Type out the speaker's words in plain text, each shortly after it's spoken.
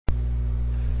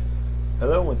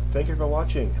Hello and thank you for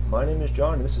watching. My name is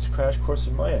John and this is Crash Course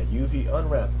in Maya UV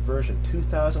Unwrap version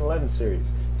 2011 series,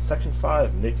 Section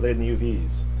 5, Manipulating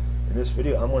UVs. In this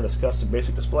video I'm going to discuss some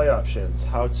basic display options,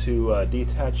 how to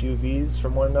detach UVs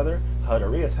from one another, how to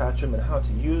reattach them, and how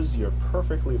to use your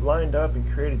perfectly lined up and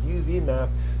created UV map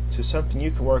to something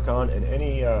you can work on in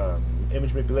any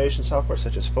image manipulation software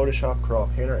such as Photoshop,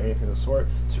 Corel Painter, anything of the sort,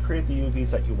 to create the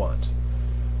UVs that you want.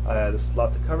 There's a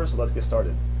lot to cover, so let's get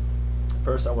started.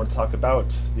 First, I want to talk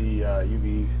about the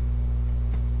UV,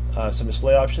 some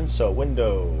display options. So,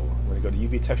 window, I'm going to go to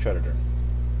UV texture editor.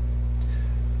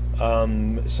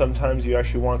 Sometimes you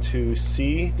actually want to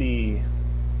see the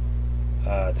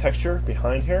texture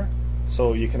behind here,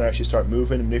 so you can actually start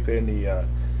moving and manipulating the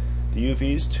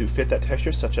UVs to fit that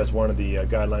texture, such as one of the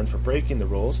guidelines for breaking the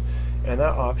rules. And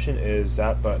that option is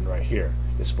that button right here,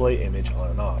 display image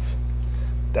on and off.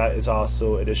 That is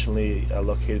also additionally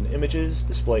located in images,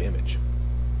 display image.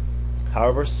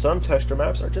 However, some texture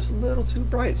maps are just a little too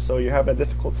bright, so you're having a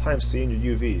difficult time seeing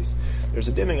your UVs. There's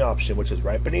a dimming option, which is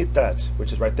right beneath that,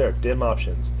 which is right there, dim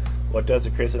options. What it does,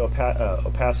 it creates an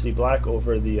opacity black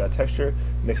over the texture,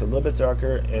 makes it a little bit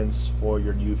darker, and for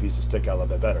your UVs to stick out a little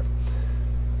bit better.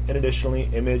 And additionally,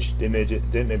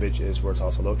 dim image is where it's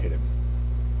also located.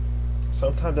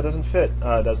 Sometimes that doesn't fit,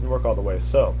 doesn't work all the way.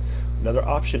 So another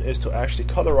option is to actually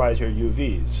colorize your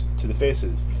UVs to the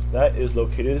faces. That is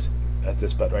located at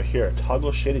this button right here,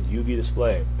 toggle shaded UV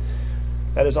display.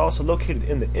 That is also located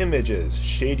in the images,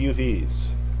 shade UVs.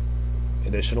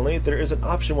 Additionally, there is an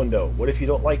option window. What if you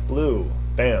don't like blue?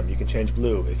 Bam, you can change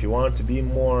blue. If you want it to be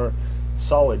more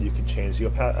solid, you can change the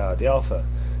alpha.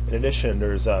 In addition,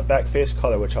 there's back face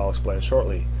color, which I'll explain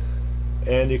shortly.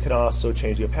 And you can also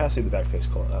change the opacity of the back face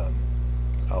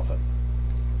alpha.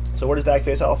 So what is back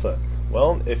face alpha?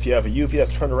 Well, if you have a UV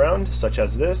that's turned around, such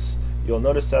as this, you'll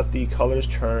notice that the colors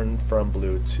turn from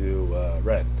blue to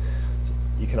red.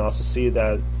 You can also see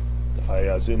that if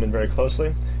I zoom in very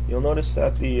closely, you'll notice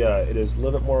that it is a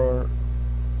little bit more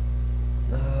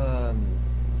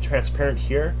transparent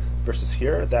here versus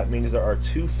here. That means there are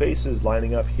two faces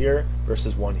lining up here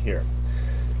versus one here.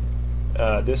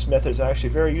 This method is actually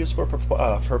very useful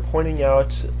for pointing out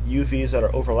UVs that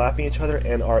are overlapping each other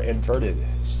and are inverted.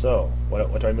 So,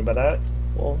 what do I mean by that?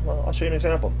 Well, I'll show you an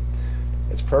example.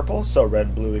 It's purple, so red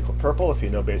and blue equal purple if you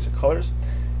know basic colors.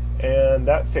 And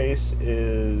that face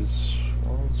is,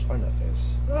 well, let's find that face.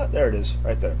 Ah, there it is,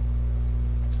 right there.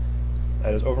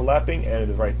 That is overlapping, and it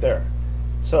is right there.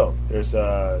 So there's,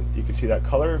 you can see that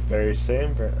color, very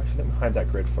same. Actually, let me hide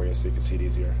that grid for you so you can see it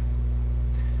easier.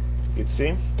 You can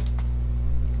see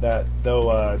that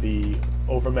though the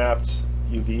overmapped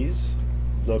UVs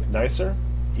look nicer,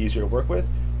 easier to work with,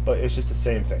 but it's just the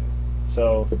same thing.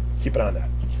 So keep an eye on that.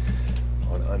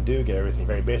 I want to undo, get everything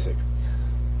very basic.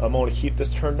 I'm going to keep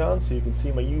this turned down so you can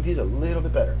see my UVs a little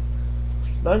bit better.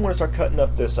 Now I'm going to start cutting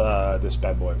up this this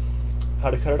bad boy. How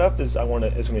to cut it up is it's going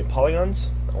to be polygons.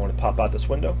 I want to pop out this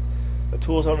window. The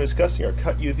tools I'm discussing are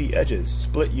cut UV edges,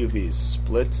 split UVs,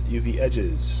 split UV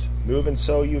edges, move and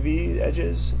sew UV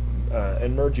edges,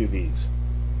 and merge UVs.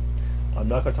 I'm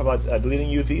not going to talk about deleting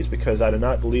UVs because I do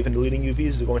not believe in deleting UVs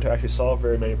is going to actually solve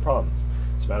very many problems.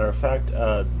 As a matter of fact,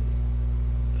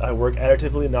 I work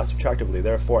additively, not subtractively.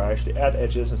 Therefore, I actually add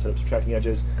edges instead of subtracting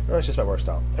edges. No, that's just my work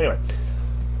style. Anyway,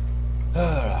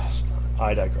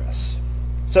 I digress.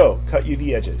 So, cut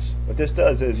UV edges. What this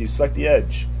does is you select the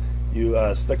edge, you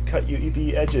select cut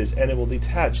UV edges, and it will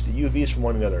detach the UVs from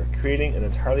one another, creating an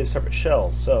entirely separate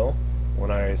shell. So,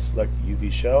 when I select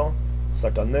UV shell,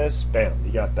 select on this, bam,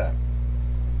 you got that.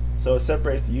 So it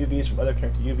separates the UVs from other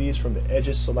connected UVs from the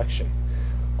edges selection.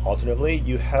 Alternatively,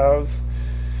 you have,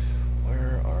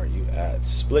 where are you at?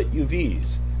 Split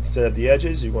UVs. Instead of the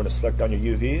edges, you're going to select on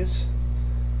your UVs,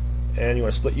 and you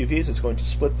want to split UVs, it's going to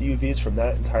split the UVs from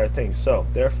that entire thing. So,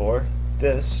 therefore,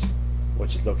 this,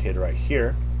 which is located right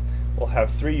here, will have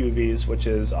 3 UVs, which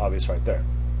is obvious right there.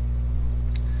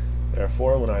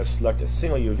 Therefore, when I select a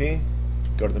single UV,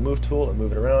 go to the Move tool and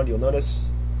move it around, you'll notice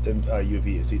the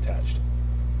UV is detached.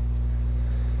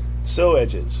 Sew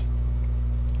edges.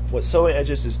 What sewing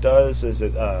edges does is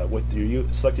it, with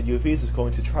your selected UVs, is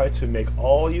going to try to make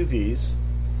all UVs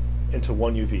into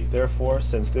one UV. Therefore,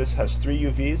 since this has 3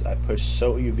 UVs, I push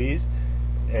sew UVs,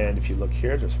 and if you look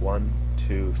here, there's 1,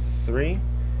 2, 3.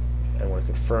 I want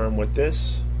to confirm with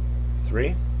this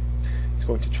 3. It's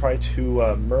going to try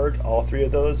to merge all 3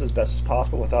 of those as best as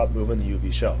possible without moving the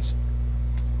UV shells,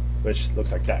 which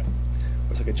looks like that.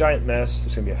 Looks like a giant mess.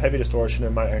 There's going to be a heavy distortion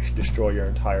and might actually destroy your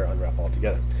entire unwrap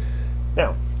altogether.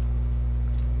 Now,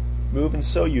 move and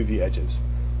sew UV edges.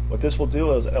 What this will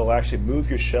do is it will actually move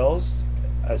your shells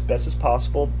as best as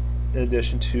possible in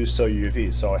addition to sew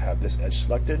UVs. So I have this edge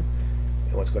selected,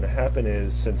 and what's going to happen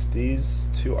is, since these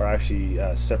two are actually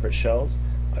separate shells,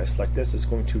 I select this. It's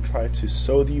going to try to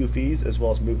sew the UVs as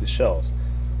well as move the shells,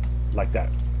 like that.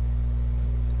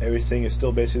 Everything is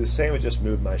still basically the same, it just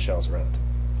moved my shells around.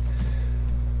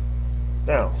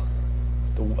 Now,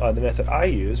 the method I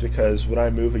use, because when I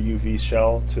move a UV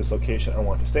shell to its location, I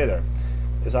want to stay there,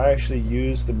 is I actually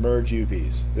use the merge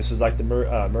UVs. This is like the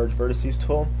merge vertices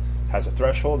tool. It has a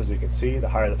threshold, as you can see. The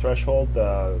higher the threshold,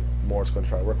 the more it's going to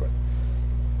try to work with.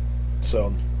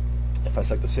 So if I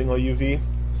select the single UV,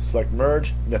 select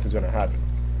merge, nothing's going to happen.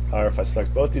 However, if I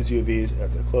select both these UVs and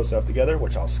have to close enough together,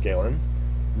 which I'll scale in,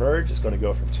 merge is going to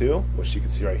go from 2, which you can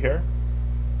see right here,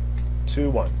 to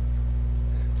 1.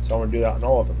 So I'm going to do that on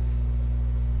all of them.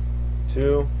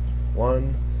 2,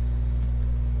 1,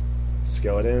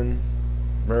 scale it in,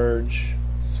 merge,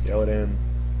 scale it in,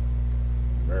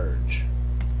 merge.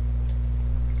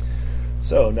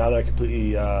 So now that I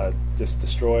completely just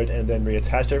destroyed and then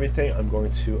reattached everything, I'm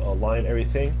going to align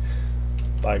everything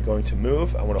by going to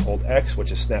move. I want to hold X,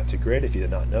 which is snap to grid, if you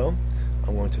did not know.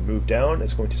 I'm going to move down,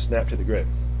 it's going to snap to the grid.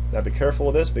 Now be careful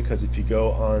with this, because if you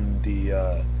go on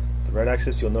the red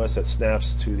axis, you'll notice that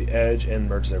snaps to the edge and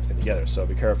merges everything together. So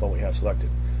be careful what you have selected.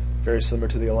 Very similar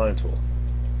to the align tool.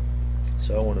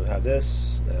 So I want to have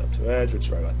this, snap to edge, which is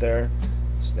right about there.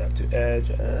 Snap to edge,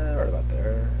 right about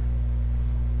there.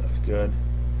 That's good.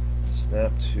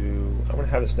 Snap to, I'm going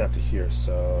to have it snap to here,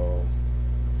 so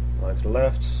align to the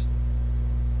left,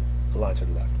 align to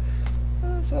the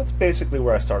left. So that's basically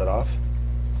where I started off.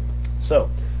 So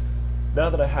now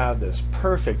that I have this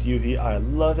perfect UV, I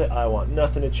love it, I want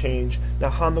nothing to change. Now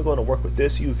how am I going to work with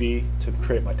this UV to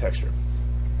create my texture?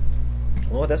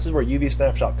 Well, this is where UV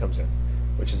snapshot comes in,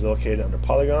 which is located under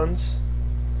polygons,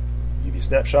 UV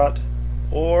snapshot,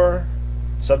 or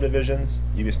subdivisions,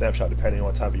 UV snapshot, depending on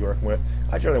what type you're working with.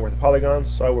 I generally work with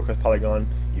polygons, so I work with polygon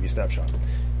UV snapshot.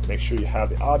 Make sure you have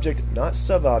the object, not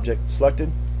sub-object,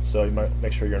 selected, so you might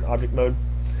make sure you're in object mode.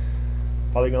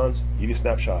 Polygons, UV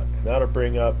snapshot, and that'll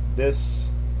bring up this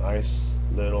nice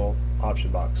little option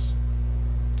box.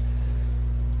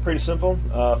 Pretty simple.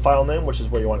 File name, which is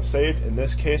where you want it saved. In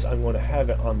this case, I'm going to have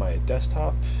it on my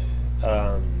desktop,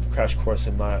 crash course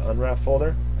in my Unwrap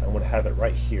folder. I want to have it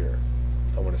right here.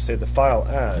 I want to save the file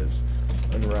as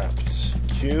unwrapped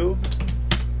cube.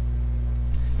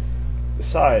 The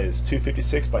size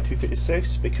 256 by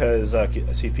 256, because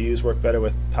CPUs work better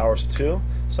with powers of 2.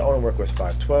 So I want to work with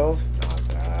 512.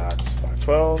 That's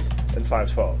 512 and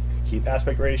 512. Keep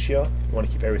aspect ratio. You want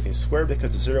to keep everything square,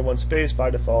 because the 0, 1 space by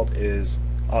default is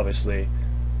obviously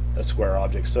a square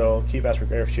object. So keep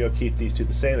aspect ratio, keep these two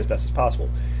the same as best as possible.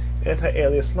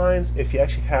 Anti-alias lines, if you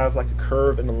actually have like a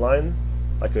curve in the line,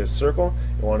 like a circle,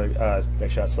 you want to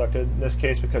make sure that's selected. In this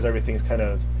case, because everything is kind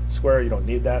of square, you don't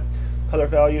need that. Color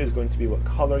value is going to be what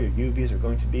color your UVs are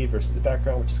going to be versus the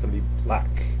background, which is going to be black.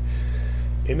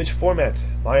 Image format,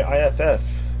 my IFF.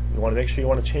 You want to make sure you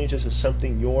want to change this to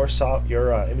something your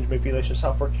image manipulation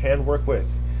software can work with.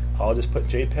 I'll just put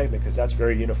JPEG because that's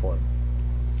very uniform.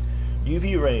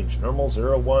 UV range, normal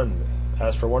 0, 1.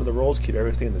 As for one of the rules, keep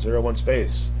everything in the 0, 1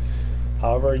 space.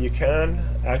 However, you can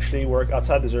actually work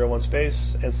outside the 0, 1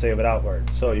 space and save it outward.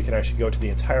 So you can actually go to the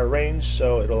entire range,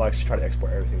 so it'll actually try to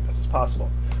export everything as best as possible.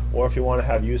 Or if you want to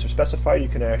have user specified, you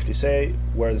can actually say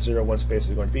where the 0, 1 space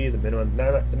is going to be, the minimum,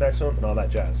 the maximum, and all that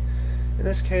jazz. In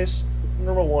this case,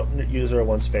 normal user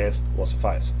 1 space will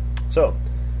suffice. So,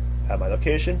 have my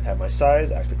location, have my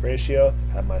size, aspect ratio,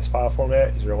 have my file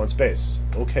format, 0, 1 space.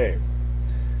 Okay.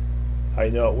 How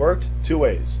you know it worked? 2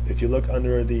 ways. If you look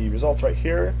under the results right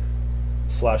here,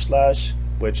 //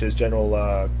 which is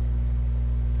general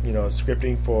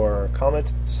scripting for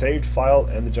comment, saved file,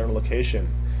 and the general location.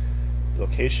 The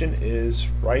location is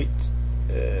right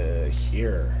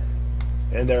here,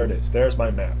 and there it is. There's my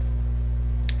map.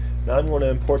 Now I'm going to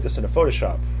import this into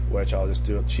Photoshop, which I'll just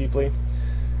do it cheaply.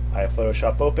 I have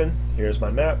Photoshop open, here's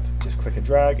my map, just click and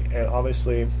drag, and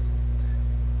obviously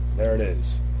there it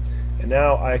is. And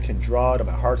now I can draw to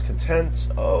my heart's content.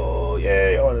 Oh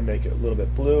yay, I want to make it a little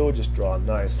bit blue, just draw a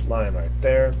nice line right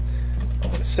there. I'm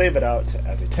going to save it out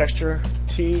as a texture,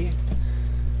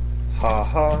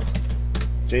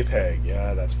 JPEG,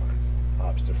 yeah, that's fine.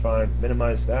 Options are fine,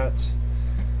 minimize that.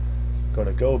 Going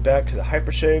to go back to the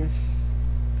hypershade,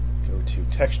 go to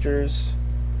textures.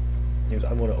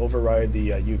 I'm going to override the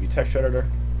UV texture editor,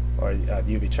 or the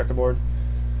UV checkerboard.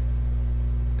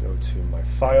 Go to my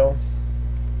file,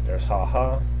 there's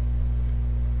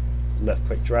left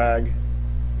click drag,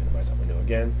 minimize that window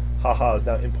again. Is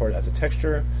now imported as a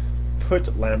texture.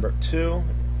 Put Lambert 2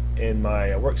 in my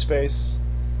workspace.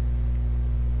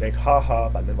 make haha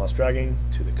by min-mouse dragging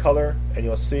to the color, and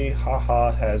you'll see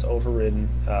haha has overridden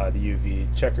the UV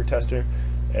checker tester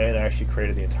and actually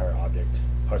created the entire object.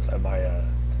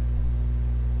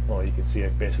 Well, you can see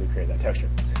it basically created that texture.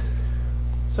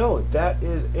 So that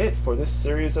is it for this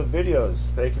series of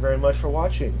videos. Thank you very much for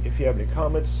watching. If you have any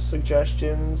comments,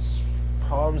 suggestions,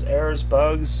 problems, errors,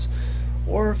 bugs,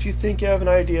 or if you think you have an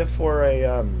idea for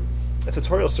a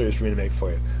tutorial series for me to make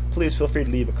for you, please feel free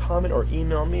to leave a comment or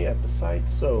email me at the site.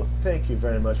 So thank you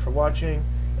very much for watching,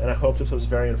 and I hope this was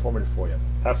very informative for you.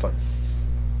 Have fun.